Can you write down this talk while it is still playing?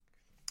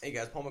Hey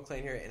guys, Paul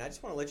McClain here, and I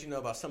just want to let you know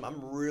about something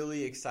I'm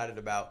really excited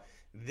about.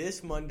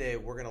 This Monday,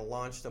 we're going to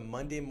launch the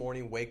Monday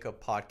Morning Wakeup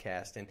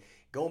podcast. And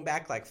going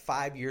back like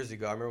 5 years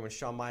ago, I remember when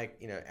Sean Mike,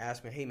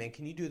 asked me, "Hey man,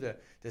 can you do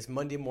this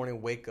Monday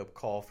Morning Wakeup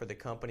Call for the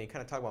company?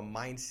 Kind of talk about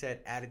mindset,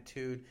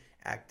 attitude,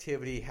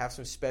 activity, have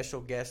some special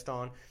guests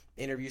on,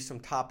 interview some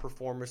top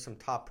performers, some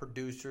top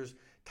producers,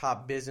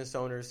 top business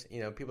owners,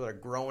 people that are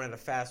growing at a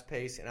fast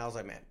pace." And I was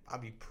like, man,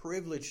 I'd be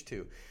privileged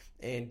to.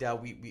 And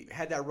we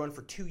had that run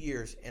for 2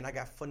 years, and I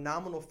got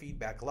phenomenal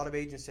feedback. A lot of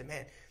agents said,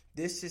 man,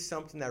 this is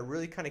something that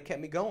really kind of kept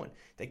me going,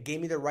 that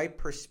gave me the right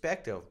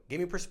perspective, gave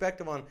me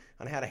perspective on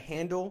how to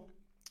handle,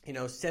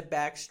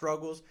 setbacks,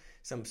 struggles,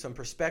 some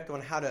perspective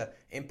on how to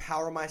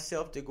empower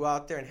myself to go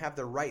out there and have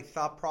the right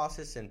thought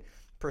process and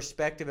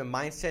perspective and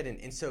mindset.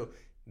 And so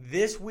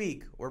this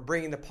week, we're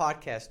bringing the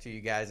podcast to you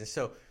guys. And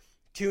so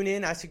tune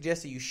in. I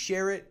suggest that you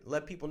share it,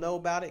 let people know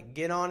about it,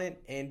 get on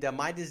it. And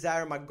my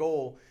desire, my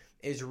goal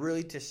is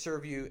really to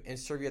serve you and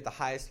serve you at the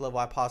highest level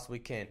I possibly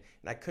can.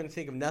 And I couldn't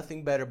think of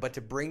nothing better but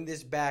to bring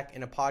this back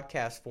in a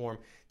podcast form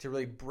to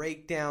really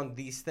break down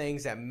these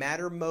things that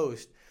matter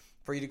most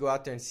for you to go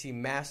out there and see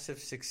massive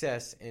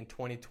success in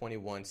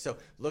 2021. So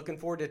looking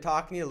forward to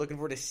talking to you, looking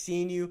forward to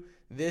seeing you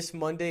this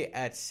Monday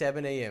at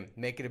 7 a.m.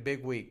 Make it a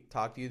big week.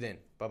 Talk to you then.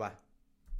 Bye-bye.